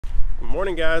Good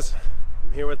morning, guys.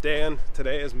 I'm here with Dan.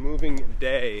 Today is moving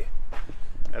day,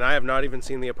 and I have not even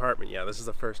seen the apartment yet. This is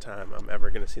the first time I'm ever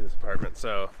going to see this apartment,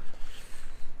 so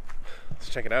let's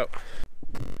check it out.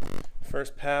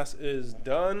 First pass is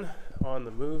done on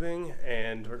the moving,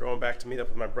 and we're going back to meet up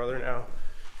with my brother now.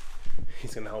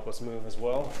 He's going to help us move as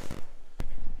well.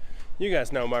 You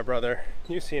guys know my brother.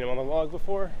 You've seen him on the vlog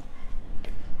before.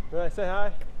 Did I say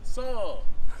hi? So,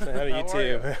 say hi to you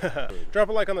too. Drop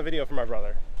a like on the video for my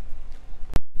brother.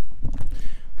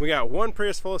 We got one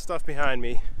Prius full of stuff behind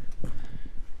me,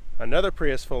 another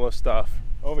Prius full of stuff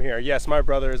over here. Yes, my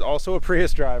brother is also a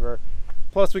Prius driver.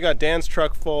 Plus we got Dan's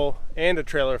truck full and a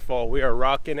trailer full. We are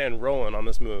rocking and rolling on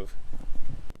this move.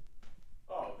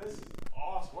 oh, this is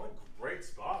awesome. What a great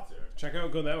spot there. Check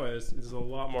out, go that way. There's a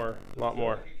lot more.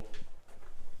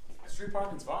 Street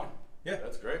parking's fine. Yeah.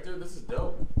 That's great, dude. This is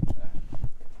dope.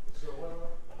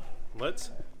 Let's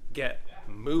get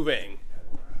moving.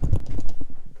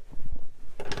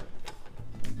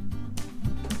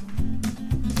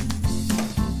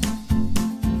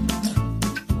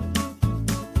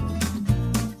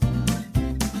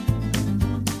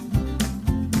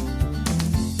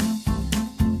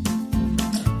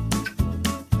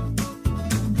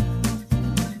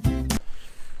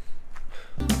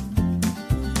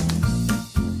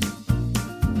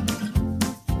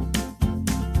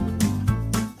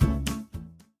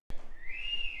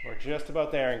 Just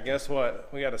about there, and guess what?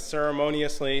 We got to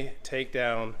ceremoniously take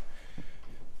down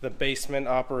the basement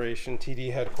operation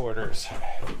TD headquarters.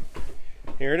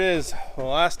 Here it is, the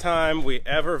last time we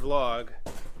ever vlog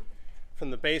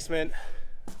from the basement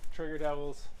Trigger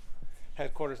Devils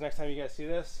headquarters. Next time you guys see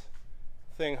this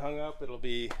thing hung up, it'll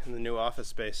be in the new office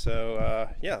space. So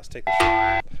yeah, let's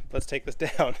take this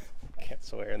down. Can't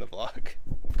swear in the vlog.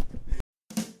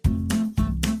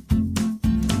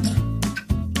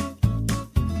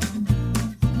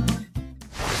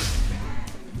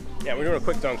 Yeah, we're doing a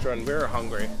quick dunk run. We're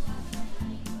hungry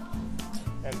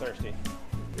and thirsty.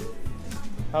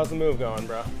 How's the move going,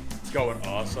 bro? It's going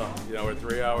awesome. You know, we're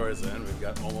 3 hours in. We've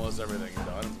got almost everything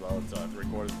done. It's about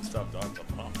 3/4 of the stuff done. So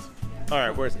I'm pumped. All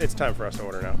right, it's time for us to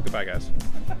order now. Goodbye, guys.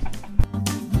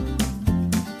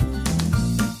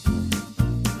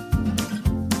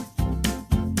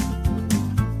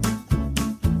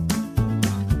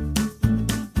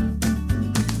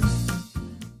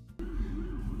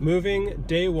 Moving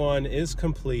day one is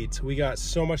complete. We got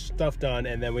so much stuff done,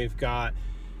 and then we've got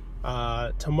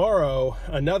tomorrow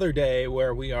another day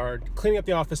where we are cleaning up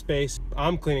the office space.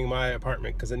 I'm cleaning my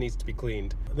apartment because it needs to be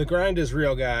cleaned. The grind is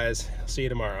real, guys. See you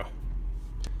tomorrow.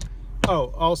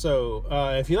 Oh, also,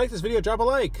 if you like this video, drop a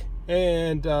like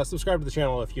and subscribe to the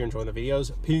channel if you're enjoying the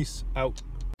videos. Peace out.